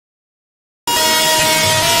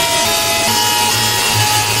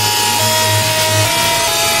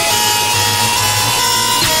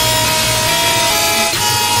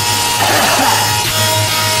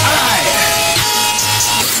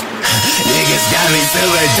me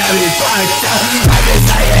super dummy fucked up. I've been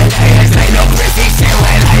saying niggas ain't no pretty shit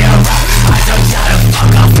when I arrive. I told y'all to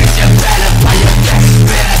fuck off, bitch, you better buy your back.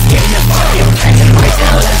 Better skin your fucking back. Wait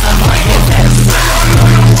till it's a fucking mess.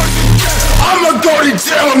 I'ma go to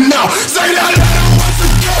jail now. Say that letter once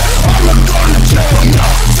again. I'ma go to jail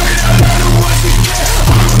now. Say that letter once again.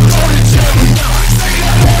 I'ma go to jail now. Say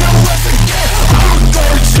that letter once again. I'ma go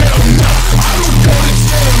to jail now. I'ma go to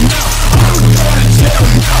jail now. I'ma go to jail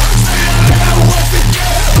now. Say that letter once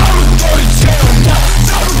again. I'ma go to jail now.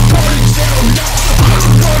 I'ma go to jail now. I'ma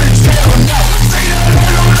go to jail now. Say that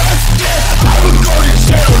letter once again. I'ma go to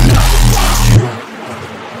jail now.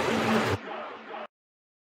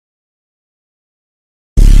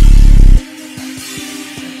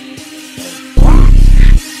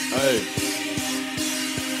 Hey.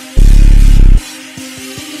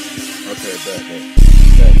 Okay, back.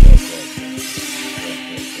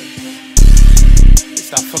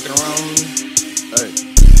 Stop fucking around with me. Hey.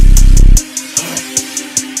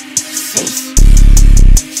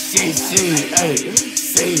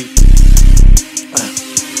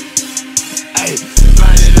 Hey.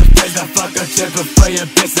 Burning the place, I fuck up trippin' for your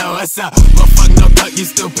bitch, so what's up? Well, fuck no duck, you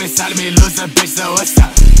stupid, side of me lose a bitch, so what's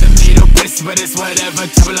up? The needle bitch, but it's whatever,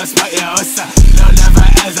 trouble us, but yeah, what's up? No, never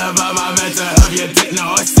ask about my mental health, you didn't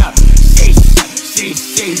know what's up?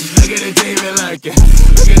 Sheesh, look at the demon lurking.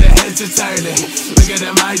 Look at the head to turning. Look at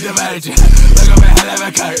the mind diverging. Look up at hell of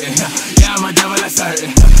a curtain. Yeah, I'm a devil, that's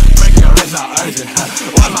certain. Break your wrist out urgent.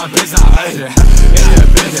 Why my bitch out urgent? Yeah, your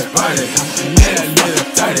bitch is burning. Yeah, that nigga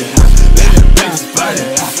dirty. Yeah, your bitch is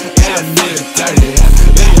burning. Yeah, that nigga dirty.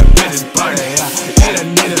 Yeah, your bitch is burning. Yeah, that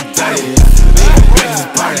nigga dirty. Yeah, your bitch is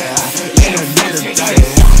burning. Yeah, that nigga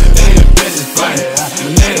dirty. Yeah, your bitch is burning. Yeah, that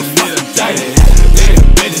nigga dirty. Yeah, your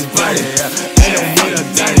bitch is burning.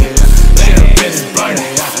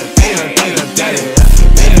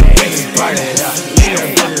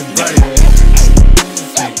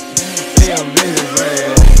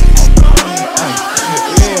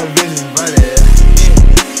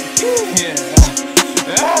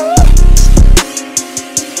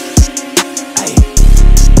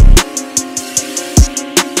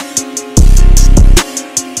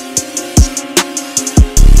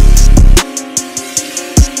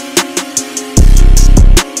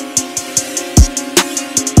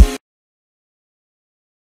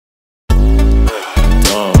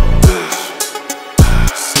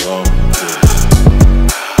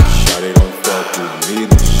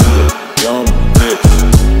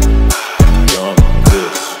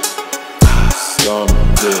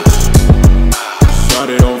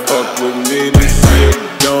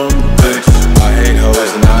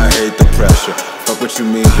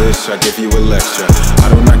 I give you a lecture. I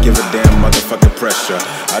do not give a damn motherfucking pressure.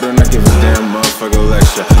 I do not give a damn motherfucking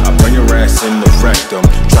lecture. I bring your ass in the rectum.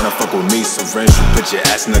 Tryna fuck with me, syringe. You put your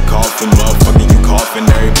ass in the coffin. Motherfucker, you coughing.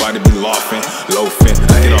 Everybody be laughing, loafing.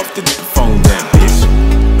 Get off the phone, damn bitch.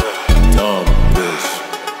 Dumb bitch.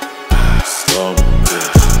 Slum bitch.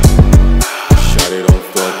 Shawty don't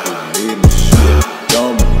fuck with me, this shit.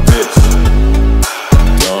 Dumb bitch.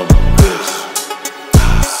 Dumb bitch.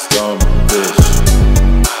 Slum bitch.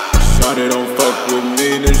 Shawty don't fuck with me,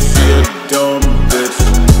 this shit, dumb bitch.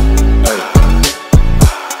 Hey.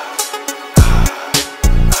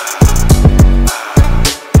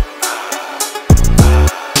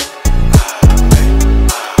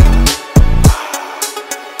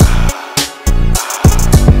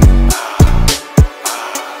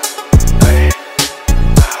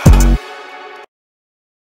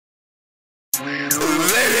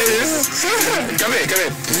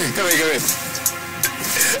 Come here.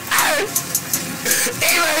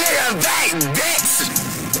 Imma, nigga, back, bitch!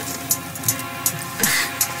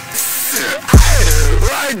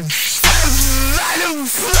 Run out of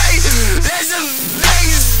place! There's a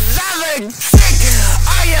face of a tick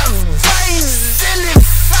on your brains in the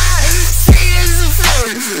fire! See this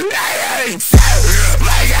food! I gotta tell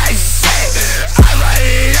my God shit! I'm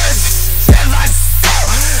ready to send myself!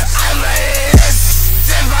 I'm ready to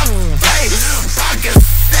send my brain! Pocket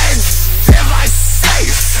sense in my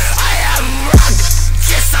safe! I am rock!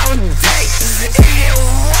 Kiss on dick! If you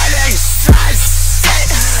wanna try shit!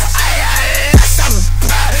 I got some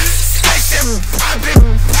special poppin'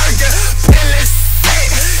 burger! Pilling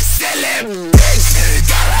stick! Silly bitch!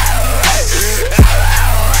 Go away!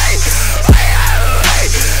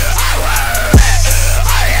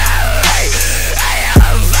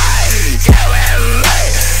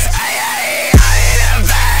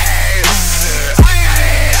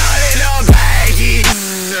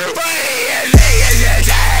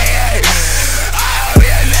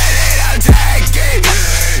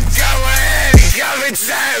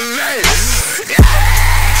 Yeah!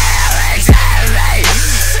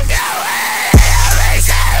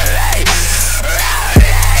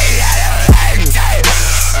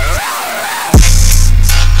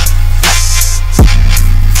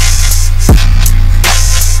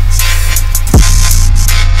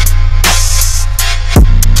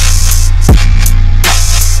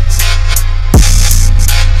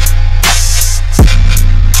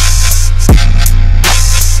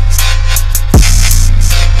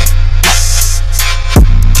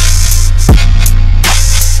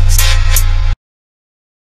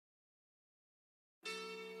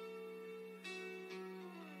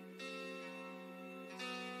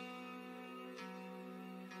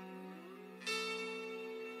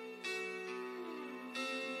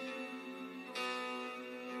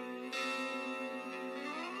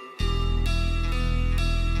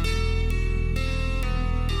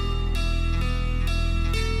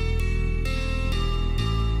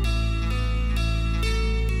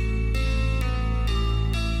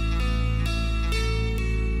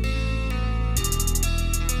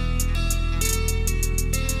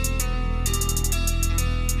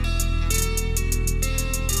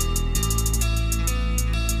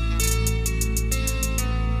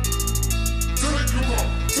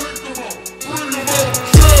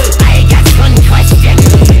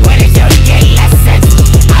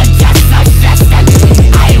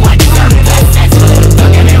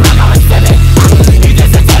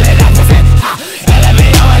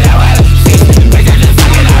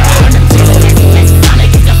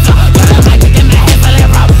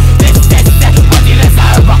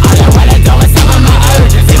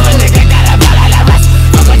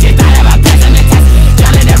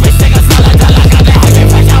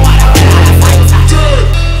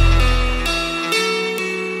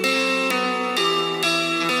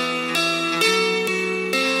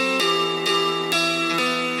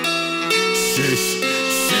 Sheesh,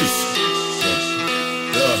 sheesh.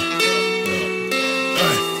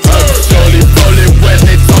 Slowly rolling when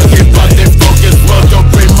they talking about their focus. Well,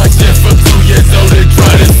 don't bring my shit from 2 years old and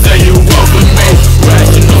try to say you over me.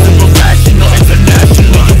 Rational, super rational,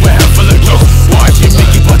 international. You a handful of jokes. Watching me,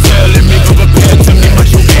 keep on telling me, go prepare to me,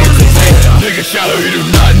 but you entertain. Nigga shallow, you do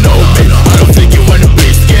not know me. I don't think you wanna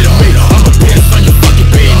be scared of me. I'm a piss on your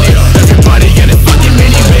fucking beanie. Everybody in this fucking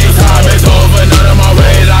mini me. Time is over, none of my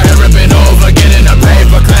ways. I am ripping over, getting a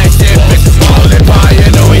paper, clan shit. Bitches falling by,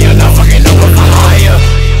 you know you're not fucking over for hire.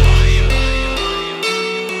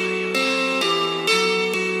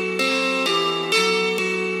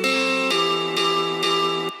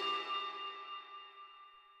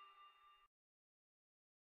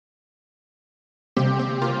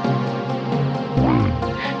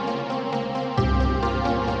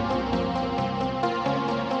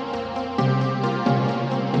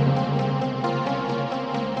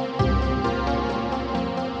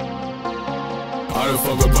 I don't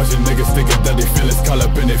fuck with a bunch of niggas thinking that they feelings, call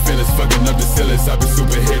up in their feelings, fucking up the ceilings. I be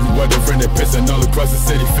super hidden, whatever in their pissing all across the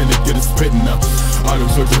city, finna get it spitting up. I don't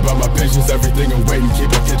talk about my patience, everything I'm waiting,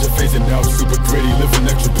 keep on catching phasing now. I'm super gritty, living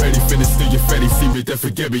extra petty, finna steal your fatty, see me then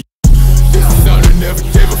forget me. This is how I never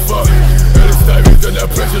gave a fuck. And it's time you done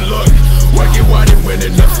that pressure look. Working, whining, when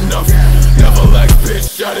enough's enough. Never like bitch,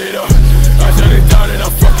 shut it up. I shut it down and I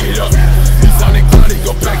fuck it up. You sounding clowny,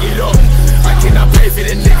 go back it up. I cannot pay for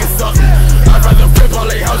the niggas something. I'd rather rip all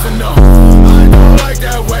they house and know. I don't like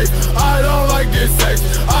that wave. I don't like this age.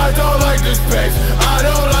 I don't like this pace. I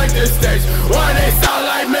don't like this stage. Why they sound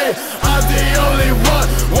like me? I'm the only one.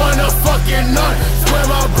 Wanna fucking none. Swear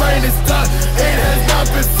my brain is done. It has not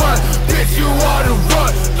been fun. Bitch, you ought to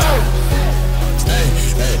run. Hey,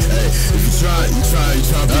 hey, hey. If you try to be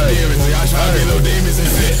demons. I try to be little demons and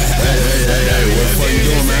shit. Hey, what the fuck you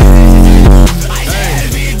doing, man? I had to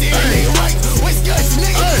be a demon, nigga, right? What's good,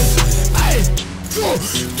 nigga? Hey, give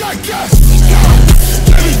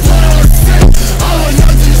me blood on the stick. I want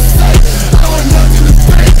nothing to say. I want nothing to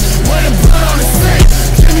say. When the blood on the stick,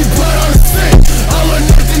 give me blood on the stick. I want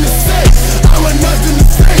nothing to say. I want nothing to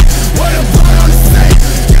say. When the blood on the stick,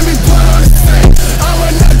 give me blood on the stick. I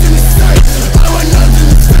want nothing to say. I want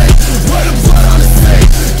nothing to say. When the blood on the stick,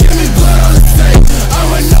 give me blood on the stick.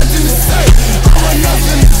 I want nothing to say. I want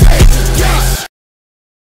nothing to say. Yeah.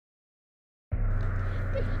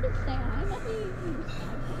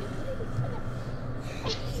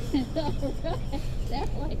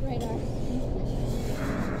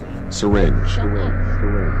 Syringe. 73.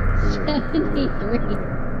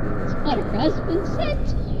 That's what her husband said.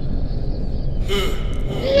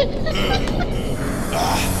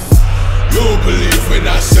 You believe when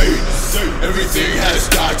I say everything has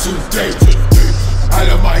died today. Out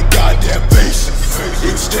of my goddamn base.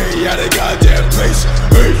 Each day at a goddamn place.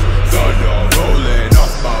 Hey, thunder rolling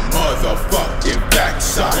off my motherfucking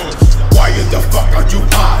backside. Why the fuck are you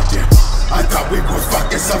hiding? I thought we were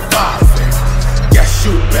fucking surviving. Guess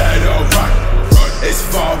you better run as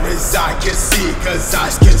far as I can see, cause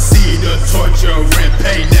I can see the torture and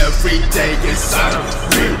pain every day inside of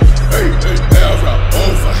me. Hey, era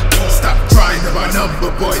over. Stop crying to my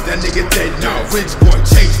number, boy. That nigga dead now. Rich boy,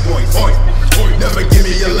 change boy, oi. Never give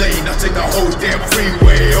me a lane, I take the whole damn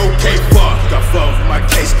freeway. Okay, fuck off of my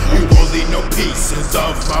case. You only know pieces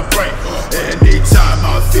of my brain. Anytime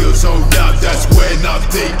I feel so down, that's when I'm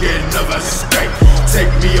thinking of escape.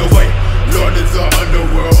 Take me away, Lord of the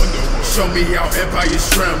underworld. Show me how empires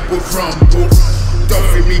tremble, crumble. Don't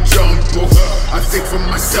feed me jumble. I think for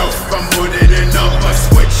myself, I'm putting it up, I'm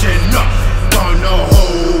switching up on the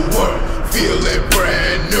whole world, feeling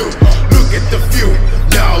brand new. Look at the view,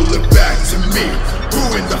 now look back to me. Who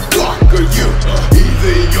in the fuck are you?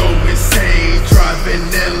 Either you're insane, driving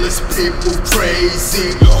endless people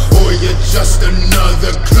crazy, or you're just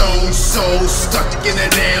another clone soul stuck in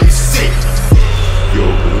an MC.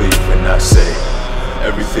 You'll believe when I say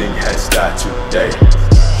everything has died today.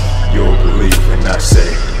 You'll believe when I say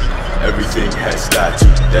everything has died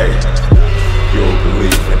today. You'll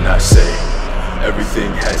believe when I say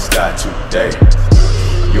everything has died today.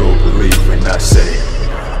 You'll believe when I say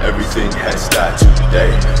everything has died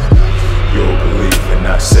today. You'll believe when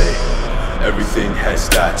I say everything has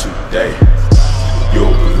died today.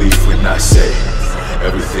 You'll believe when I say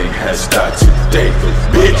everything has died today.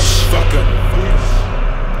 Bitch, fucker.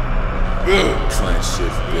 Clan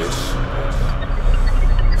shift, bitch.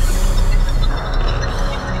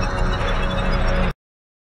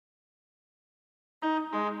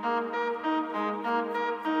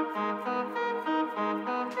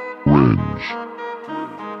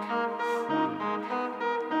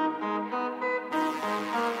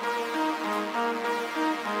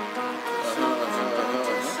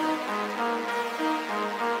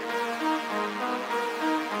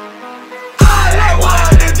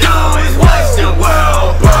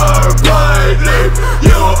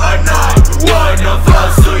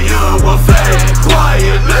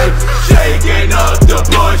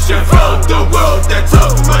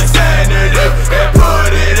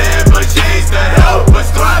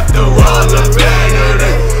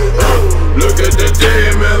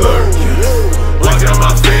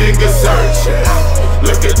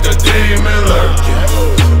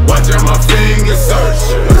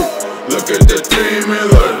 at the demon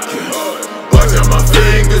lurking. Watch out my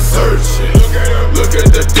fingers searching. Look at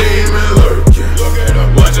the demon lurking.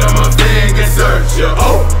 Watch out my fingers searching.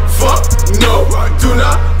 Oh fuck no, do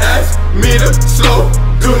not ask me to slow.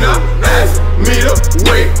 Do not ask me to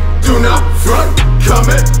wait. Do not front, come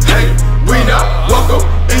and hate. We not welcome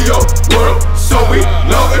in your world, so we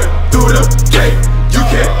log it through the gate. You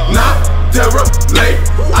cannot derelate.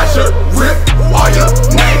 I should rip all your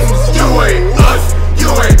names. You ain't us, you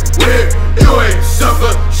ain't weird, you ain't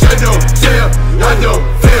sucker. Shed no tear, I don't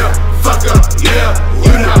fear. Fucker, yeah,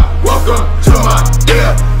 you not welcome to my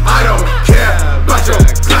ear. I don't care about your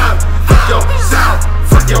clown. Fuck your sound,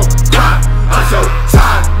 fuck your crime. I'm so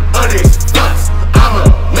tired of these fucks. I'ma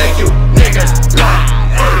make you niggas lie.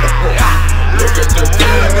 Look at the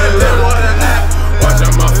demon lurking. Watch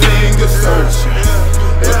out my fingers searching.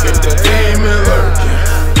 Look at the demon lurking.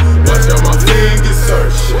 Watch out my fingers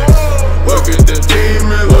searching. Look at the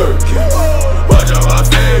demon lurking. Watch out my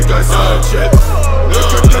fingers searching.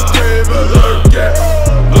 Look at the demon lurking.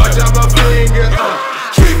 Watch out my fingers.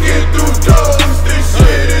 Kicking through doors. This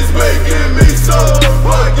shit is making me so.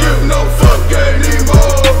 I give no fuck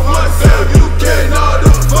anymore. Myself you cannot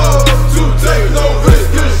afford to take no risk,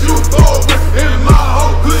 cause you forward. In my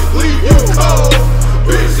whole clique leave you cold.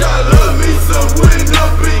 Bitch, I love me some winner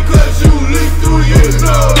because you leak through your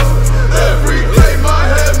nose. Every day my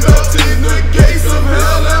head melts in the gates of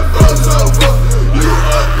hell and froze over. You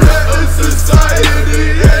a pet of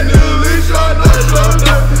society and the leash on the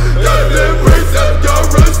shoulder. Got them race up your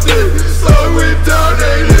rusted. Slow it down,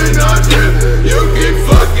 ain't it not shit. You keep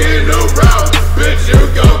fucking around, bitch, you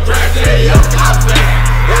gon' crash in your coffin.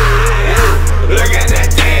 Look at the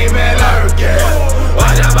demon lurking.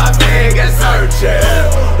 Watch out my fingers searching.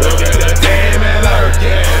 Look at the demon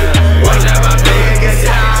lurking. Watch out my fingers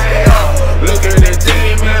searching. Look at the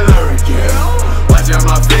demon lurking. Watch out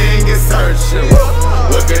my fingers searching.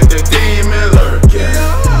 Look at the demon lurking.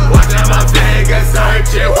 Watch out my fingers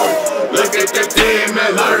searching. Look at the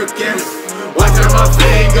demon lurking. Watch out my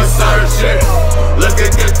fingers searching. Look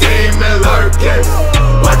at the demon lurking.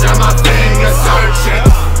 Watch out my fingers searching.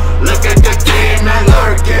 Look at the demon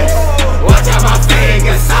lurking. Watch out my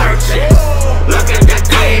fingers searching. Look at the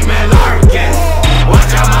demon lurking.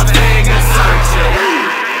 Watch out my fingers searching.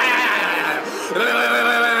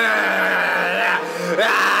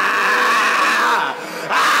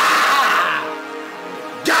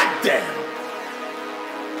 Goddamn!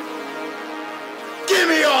 Give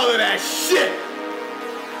me all of that shit!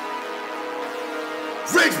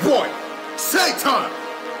 Rich boy! Satan!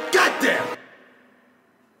 Goddamn!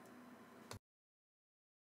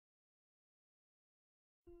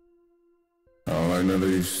 I don't like none of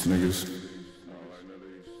these niggas.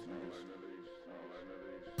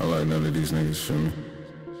 I like none of these niggas, feel me?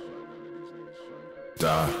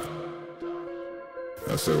 Die.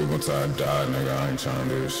 I said we gon' try to die, nigga. I ain't tryna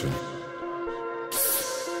do this shit.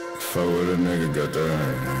 Fuck with a nigga, got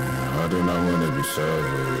that. I do not wanna be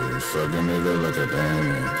savage. Fucking it up like a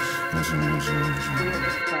damn. I'm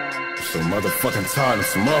so motherfucking tired. I'm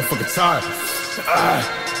so motherfucking tired.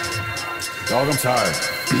 Dog, I'm tired.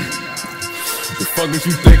 The fuck is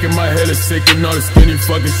you thinking? My head is sick and all the skinny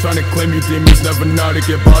fuckers trying to claim you demons. Never know to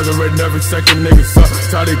get bothered every second, niggas up.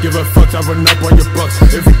 Try to give a fuck, I run up on your bucks.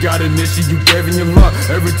 If you got an issue, you gave in your luck.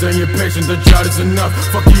 Every day you're patient, the job is enough.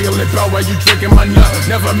 Fuck you, you lip out while you drinking my nut.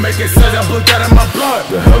 Never make it sense, I blew that in my blood.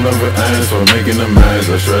 The hell never ends for making amends.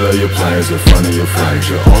 I shred out your plans in front of your friends.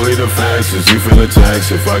 Your only defense is you feel attacks.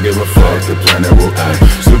 If I give a fuck, the planet will end.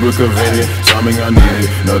 Super convenient, timing I need it.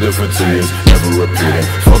 No different tears, never repeating.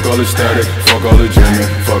 Fuck all the static, fuck all the dreaming.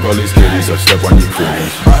 Fuck all these kitties, I step on you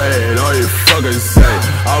creeping. I hate all you fuckers say.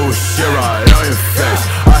 I will shit right on your face.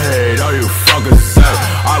 I hate all you fuckers say.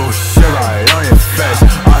 I will shit right on your face.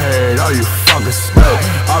 I hate all you fuckers say.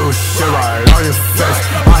 I will shit right on your face.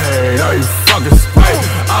 I hate all you fuckers say.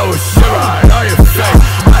 I will shit right on your face.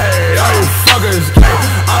 I hate all you fuckers say.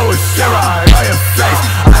 I will shit right on your face.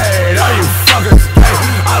 I hate all you fuckers say.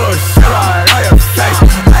 I will shit right on your face.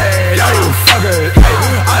 I hate all you fuckers say.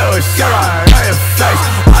 I will shit right on your face.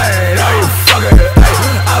 I hate all you fuckers say.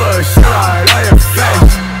 I will shit right on your face.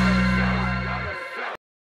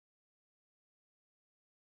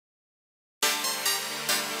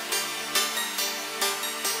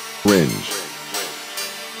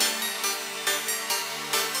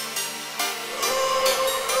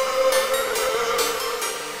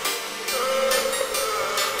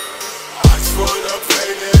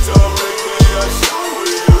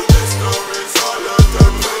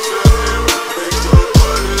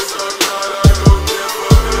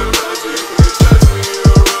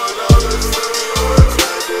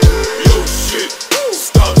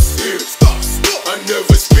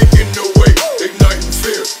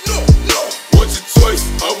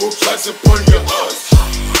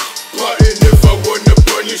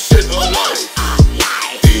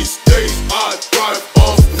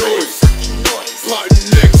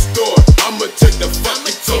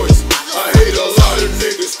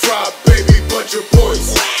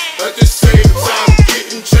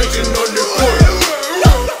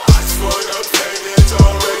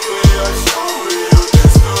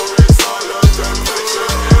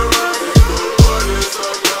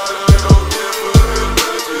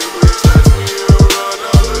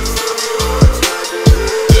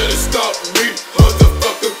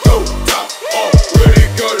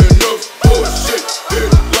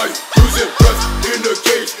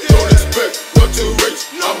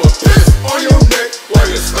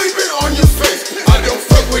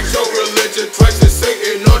 Christ and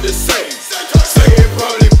Satan are the same. Satan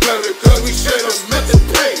probably better cause we share the method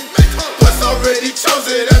pain. Plus already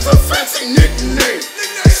chosen as a fancy nickname.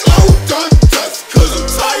 Slow done dust cause I'm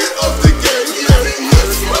tired of the game.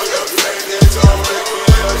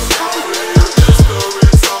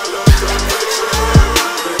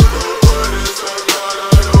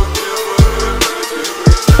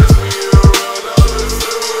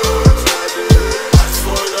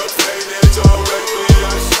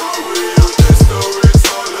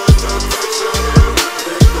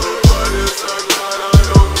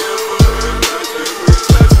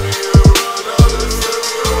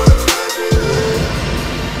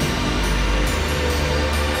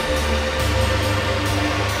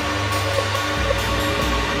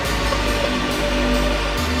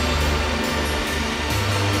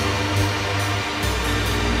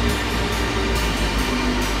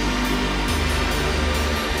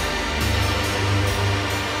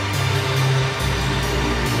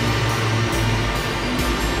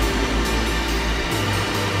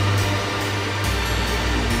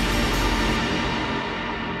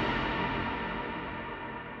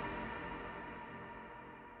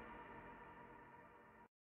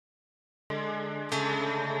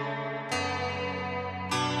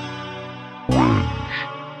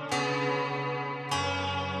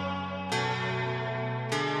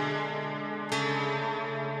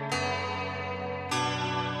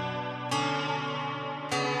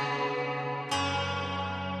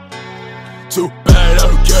 Too bad,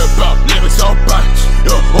 I don't care about living so bad.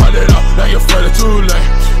 You want it up, now you're further too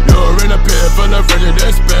late. You're in a pit full of rage and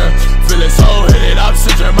despair. Feeling so hit, I'm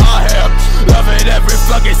stitching my hair. Loving every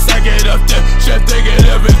fucking second of this shit, thinking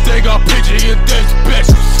everything I'll picture in this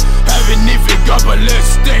bitch. Haven't even got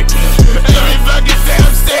ballistic. Every fucking day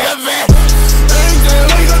I'm sick of it. Every day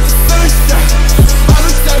I wake up to sunshine. I'm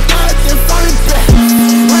a step back and falling back.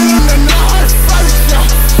 When I'm in the heart, falling down.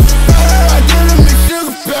 I didn't make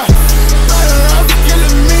sugar back. Better off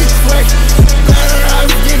killing me quick. Better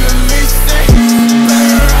off giving me sick.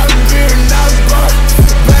 Better off being out bored.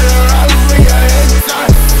 Better off with your head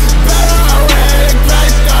tight. Better off with a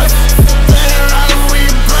great thought. Better off with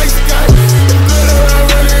your break cut. Better off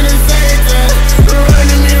running and Satan.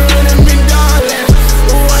 Running me, darling.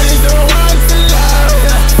 What is the one to love?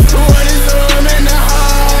 What is the woman to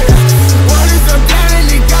hold? What is the plan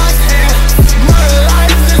in God's hand? My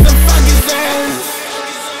life is a fucking sand.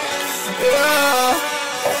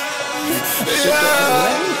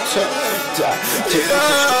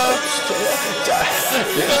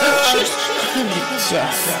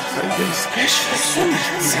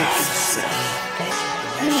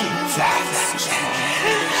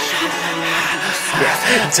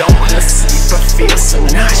 Don't wanna sleep, I feel so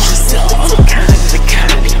nauseous. A little kind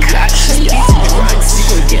of cautious. These drugs, you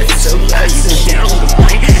can get so low, you can down the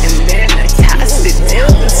line. And then I tossed it down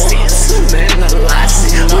the stairs. And then I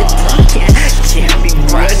lost it with broken. Can't be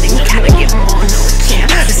running, gotta get more, no I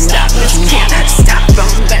can't stop this, can't stop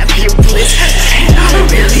on that pure bliss. Can't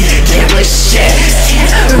really give a shit,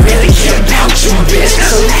 can't really care about you, bitch.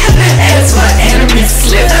 Laugh as my enemies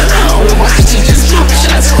slip. I don't watch you just pop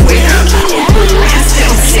shots quick. Last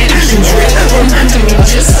down, sit and drip. Reminding me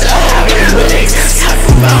just how it looks. Talk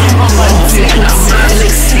about my dead, I'm not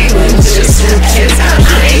like stealing just for kids. I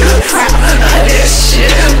ain't proud,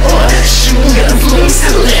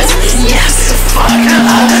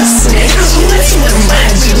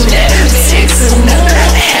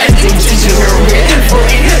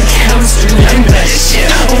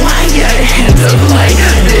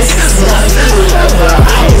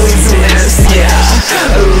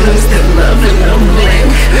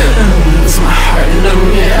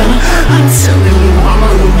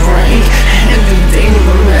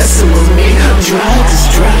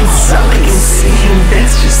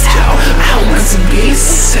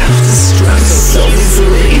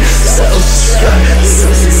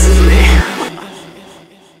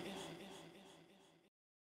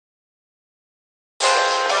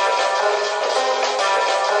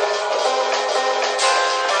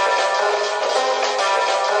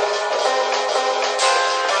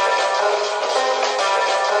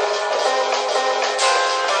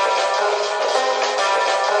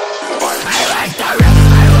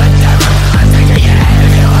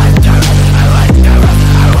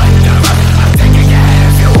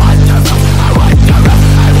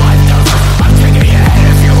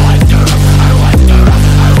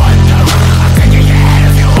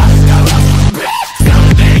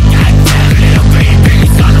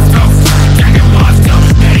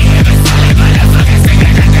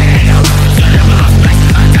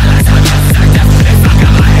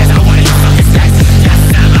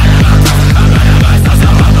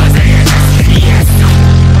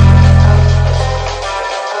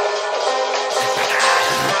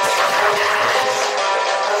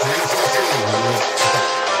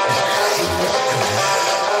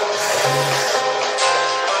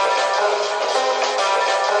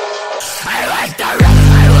 want the rough,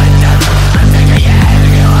 I want the rough. I'm taking your head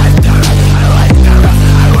if you want the rough. I want the rough,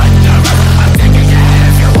 I want the rough. I'm taking your head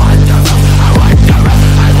if you want the rough. I want the rough,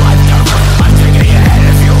 I want the rough. I'm taking your head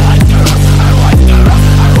if you want the rough. I want the rough,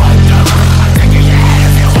 I want the rough. I'm taking your head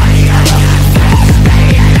if you want the rough.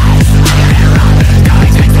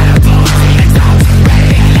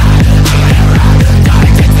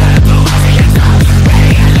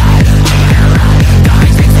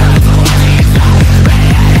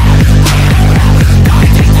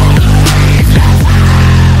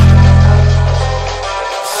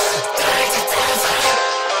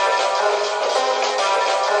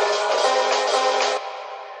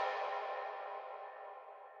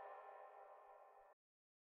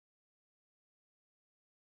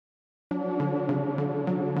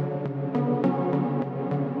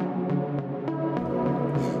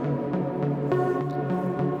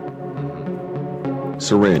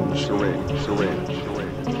 Syringe.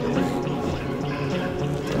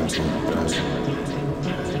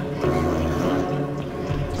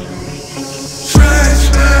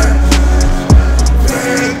 Thrashman,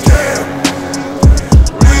 man down.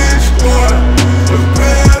 Rich boy,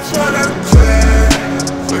 prepare for the clan.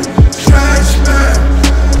 Thrashman,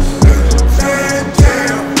 man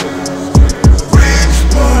down. Rich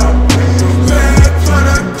boy, prepare for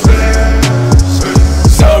the clan.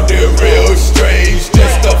 Sounded real strange,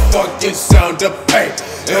 just the fucking sound of pain.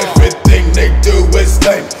 Everything they do is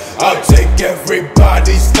lame. I'll take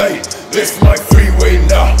everybody's lane. This my freeway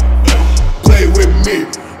now. Play with me,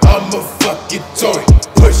 I'm a fucking toy.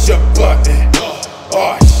 Push a button.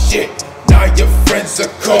 Oh shit, now your friends are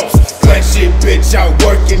cops. Clan shit, bitch, out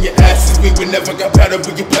working your asses. We were never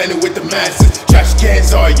compatible, you planning with the masses. Trash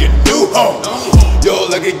cans are your new home. You're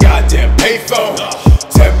like a goddamn payphone.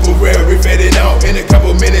 Temporary fading out in a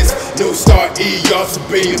couple minutes. New start ERs are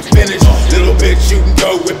being finished. Little bitch, you can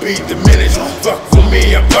go and be diminished. Fuck for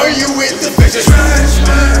me, I burn you in the bitch.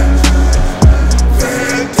 Trashman,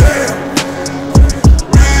 man down.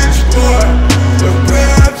 Rich boy,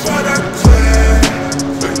 prepare for the clan.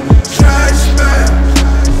 Trashman,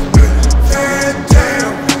 man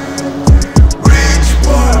down. Rich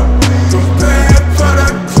boy, prepare for the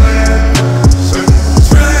clan.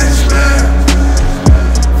 Trashman,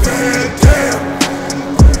 man down.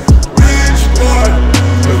 Rich boy,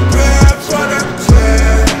 prepare for the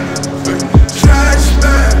clan.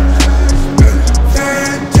 Trashman,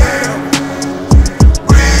 man down.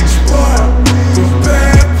 Rich boy,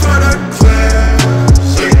 prepare for the clan.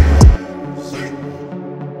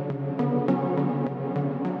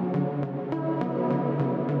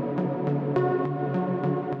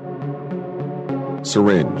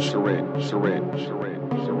 Syringe.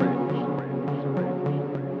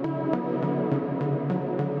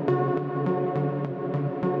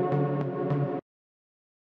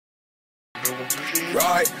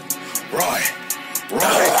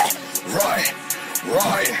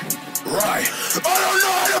 Right. I don't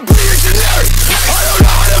know how to be a generic. I don't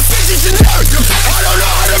know how to fix a generic. I don't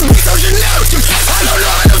know how to be so generic. I don't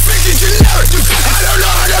know how to fix a generic. I don't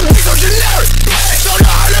know how to be so generic. Don't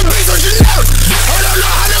know how to be so generic. I don't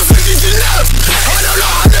know how to fix a generic. I don't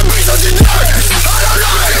know how to be so generic. I don't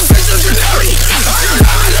know how to fix a generic. I don't know how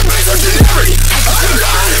to be so generic. I don't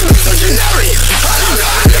know how to be so generic. I don't know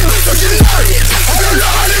how to be so generic. I don't know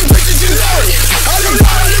how to fix a generic. I don't know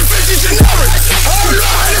how to fix a generic. I don't know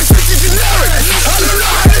how to fix a generic. I don't know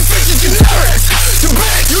how to fix a generic. To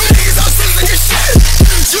bet you niggas autistic as shit.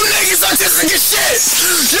 You niggas autistic as shit.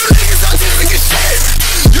 You niggas autistic as shit.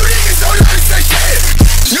 You niggas don't understand shit.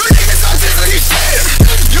 You niggas autistic as shit.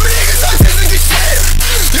 You niggas autistic as shit.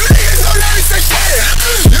 You niggas don't understand shit.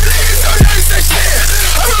 You niggas don't understand shit.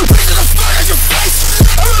 I'ma beat the fuck out your face.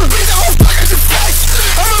 I'ma beat the whole fuck out your face.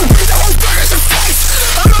 I'ma beat the whole fuck out your face.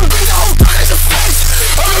 I'ma beat the whole fuck out your face.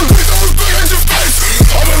 I'ma beat the whole fuck out your face.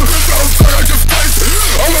 I'ma beat the whole fuck out your face.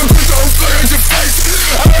 I'ma beat the whole fuck out your face.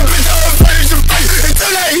 I'ma beat the whole fuck out your face. It's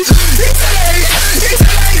too late. It's too late. It's too late.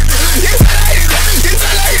 It's too late. It's too late. It's too late. It's too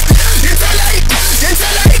late. It's too late. It's too late. It's too late. It's too late. It's too late.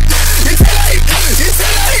 It's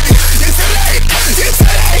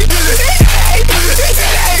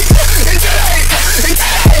too late. It's too late. It's too late. It's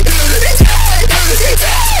too late. It's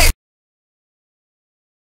too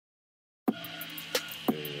late.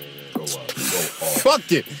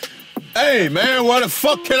 Fuck it. Hey, man, why the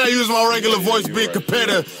fuck can I use my regular voice being compared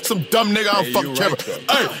to some dumb nigga I don't fucking care about?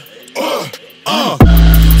 Hey,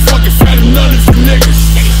 fucking fat and none of you niggas.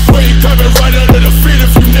 Where you coming right under the feet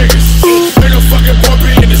of you niggas? Nigga fucking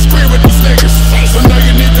bumpy in the screen with these niggas. So now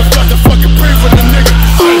you need to start to fucking breathe with the nigga.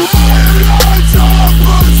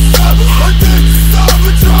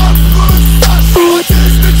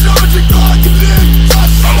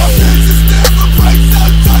 I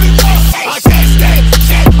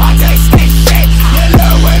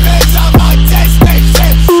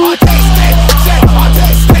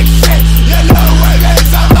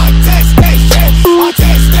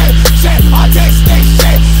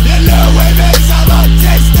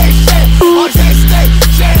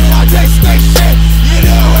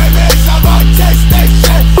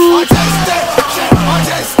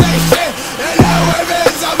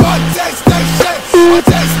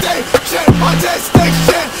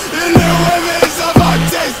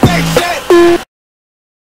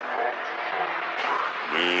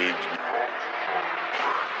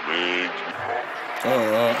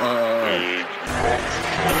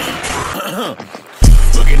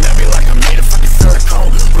Looking at me like I made a fucking silicone.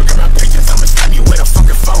 Look at my pictures, I'ma stab you with a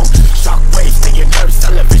fucking phone. Shockwaves, making nerves,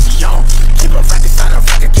 television on. Keep a rack inside a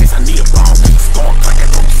rack in case I need a bomb. Score crack and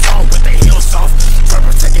broke the song with the heels off. Turbo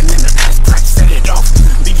taking in the ass crack, set it off.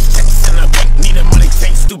 Leave these checks in the bank, need a money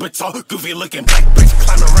tank. Stupid talk, goofy looking black bitch,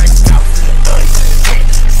 climbing ranks out. Shit,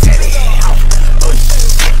 set it off.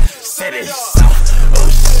 Shit, set it off.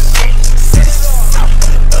 Shit, set it off.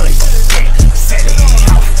 Shit, set it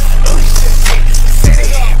off. Set it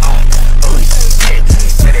off, shit,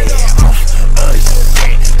 set it off,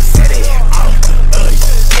 shit, set it off,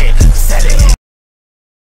 shit, set it off.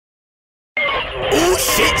 Ooh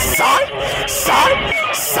shit, son,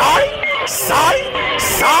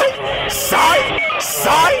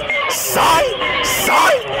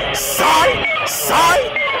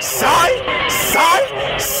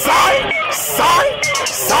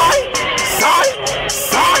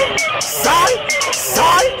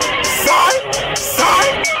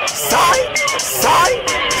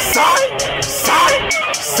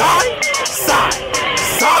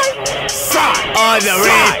 the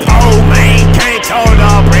red pole man can't hold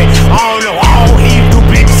the brick on the wall. He do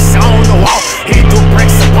bitches on the wall. He do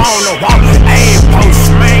bricks upon the wall. Ayy,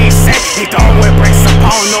 postman said he throwing bricks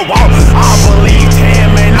upon the wall. I believed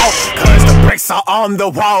him and all, cause the bricks are on the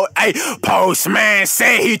wall. Ayy, postman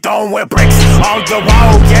said he throwing bricks on the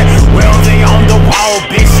wall. Yeah, well they on the wall,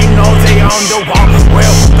 bitch, you know they on the wall.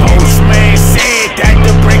 Well, postman said that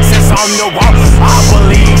the bricks is on the wall. I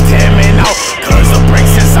believed him and all, cause the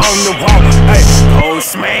bricks is on the wall. Ayy,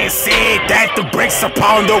 postman said that the bricks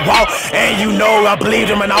upon the wall, and you know I believed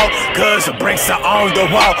him and all, cause the bricks are on the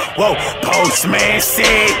wall. Whoa, postman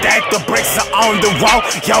said that the bricks are on the wall.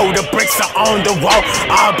 Yo, the bricks are on the wall.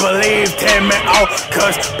 I believed him and all,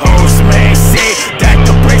 cause postman said that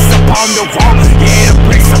the bricks upon the wall. Yeah, the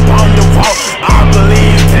bricks upon the wall. I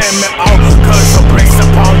believed him and all, cause the bricks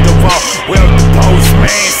upon the wall. Well, the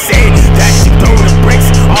postman said that you throw the bricks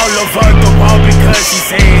all over the wall because he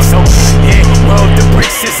said so. Yeah, well, the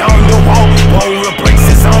bricks is on the wall. Whoa, the bricks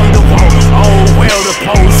is on the wall. Oh, well, the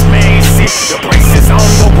postman said the bricks is on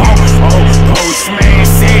the wall. Oh, postman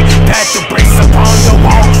said that the bricks upon the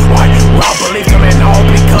wall. Why? Well, I believe him and all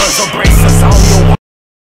because the bricks is on the wall.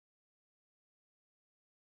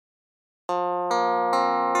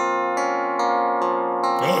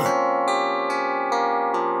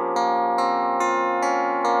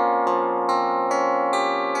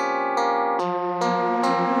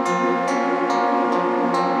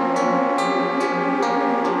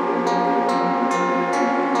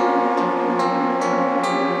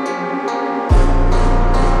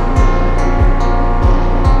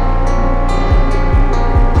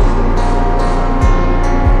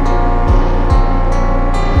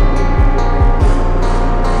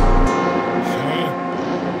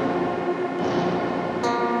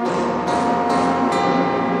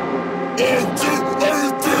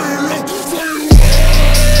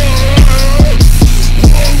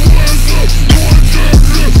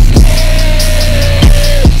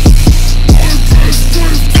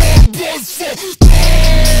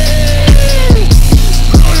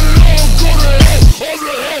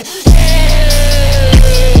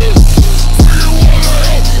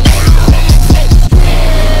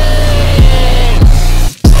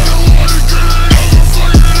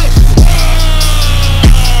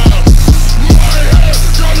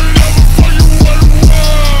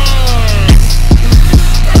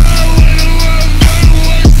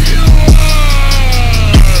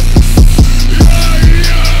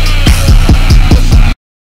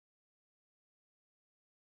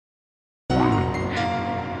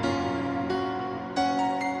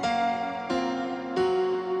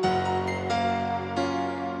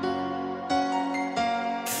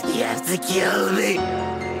 You have to kill me.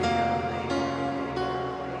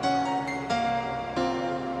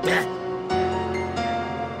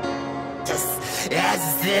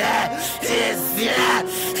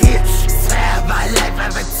 Swear my life,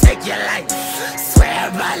 I'ma take your life.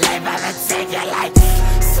 Swear my life, I'ma take your life.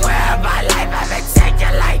 Swear my life, I'ma take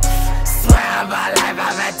your life. Swear my life,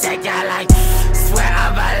 I'ma take your life.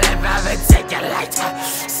 Swear my life, I'ma take your life.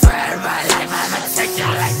 Swear my life, I'ma take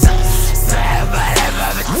your life. Swear my life,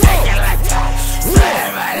 I'ma take your life. Swear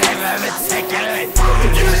my life, I'ma take your life.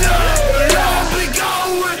 You know where I'll be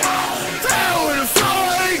going. Down where the floor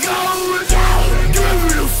ain't going. Give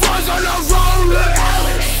me the fuzz on the roller.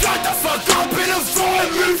 Shut the fuck up and avoid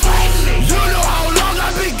me. You know how long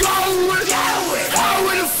I've been going. How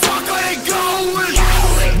where the fuck are they going?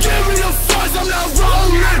 Give me the fuzz, I'm not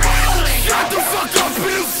rolling. Shut the fuck up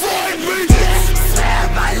and avoid me. Swear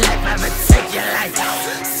my life, I'ma take your life.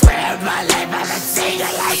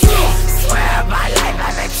 my life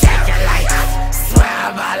I've been taking like. Swear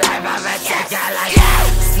on my life I've been taking like.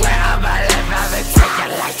 Swear on my life I've been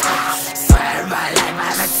taking like. Swear on my life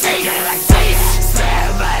I've been taking like. Swear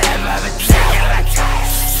on my life I've been taking like.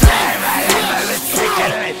 Swear on my life I've been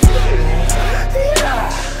taking like.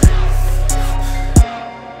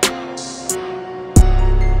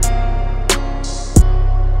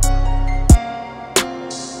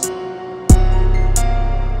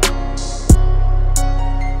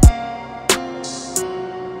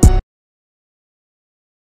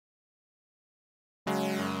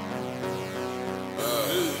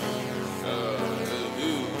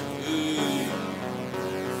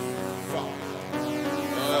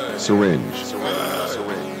 Syringe.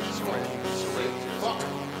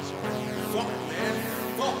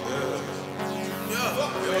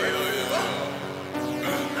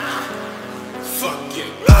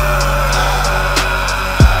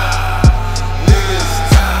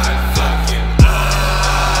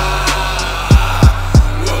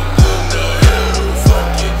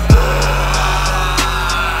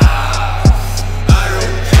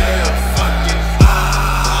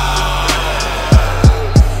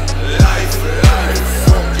 Life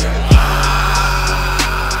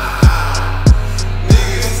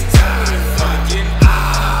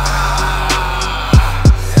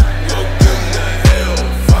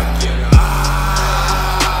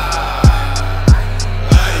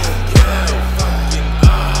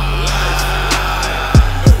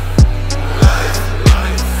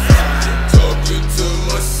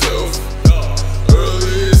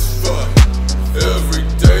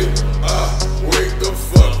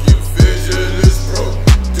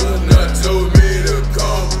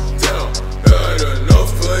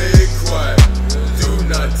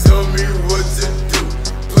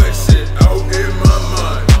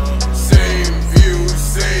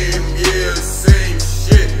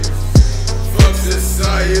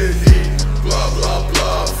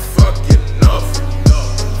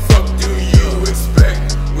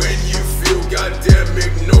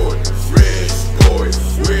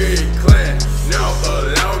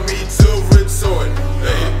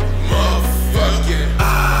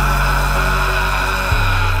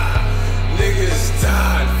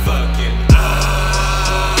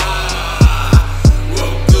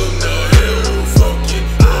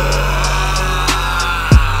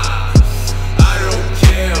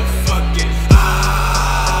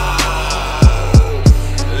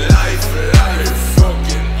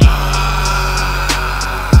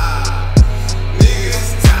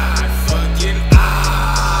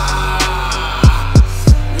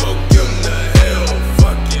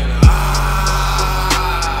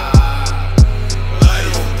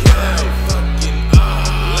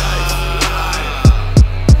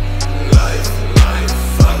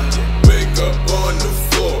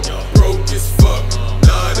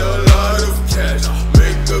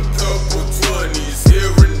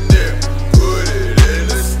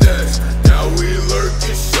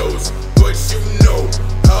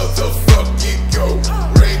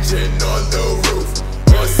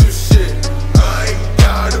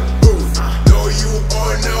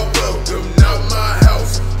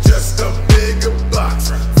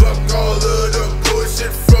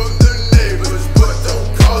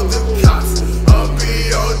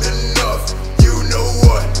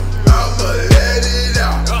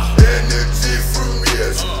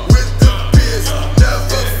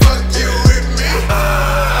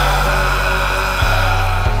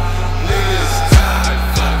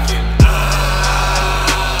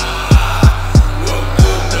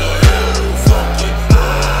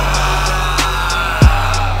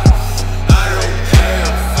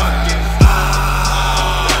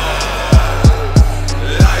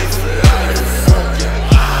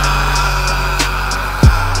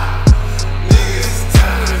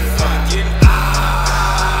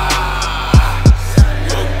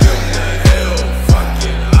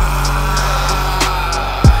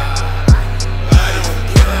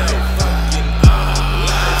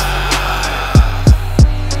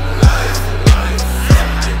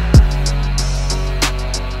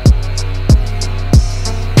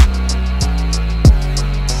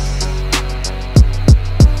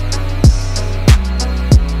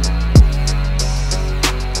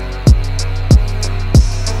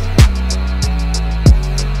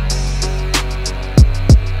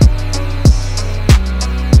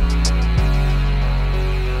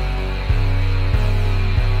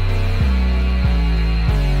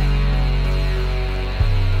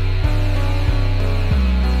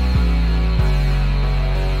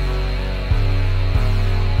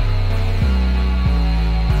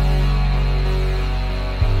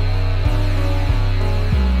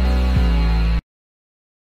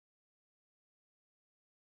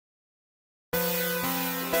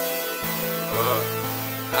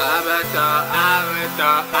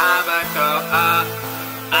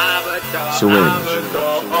Syringe.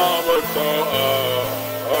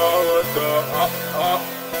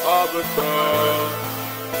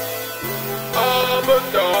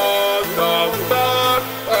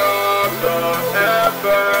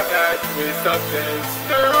 Something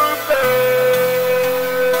stupid.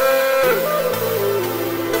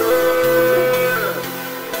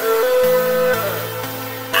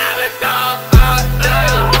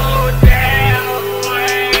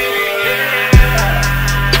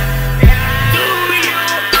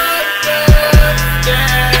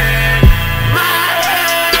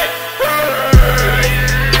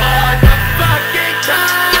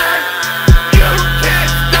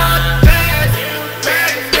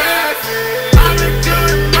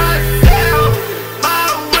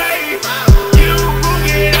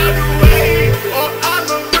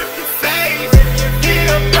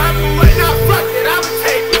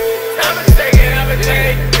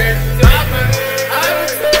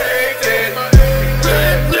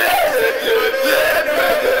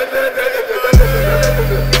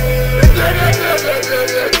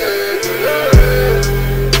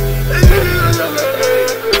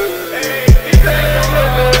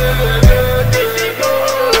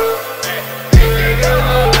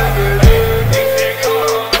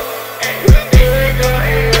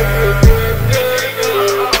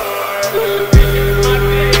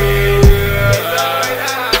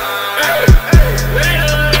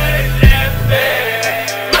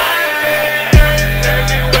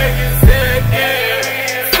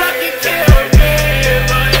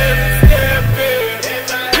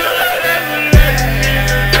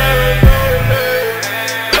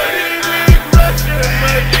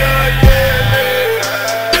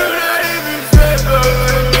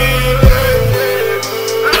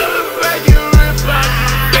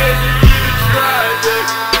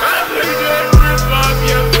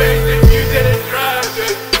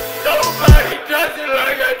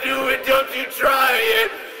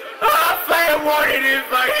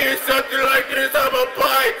 If I hear something like this, I'ma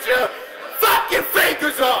bite ya. Fuck your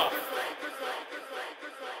fingers off!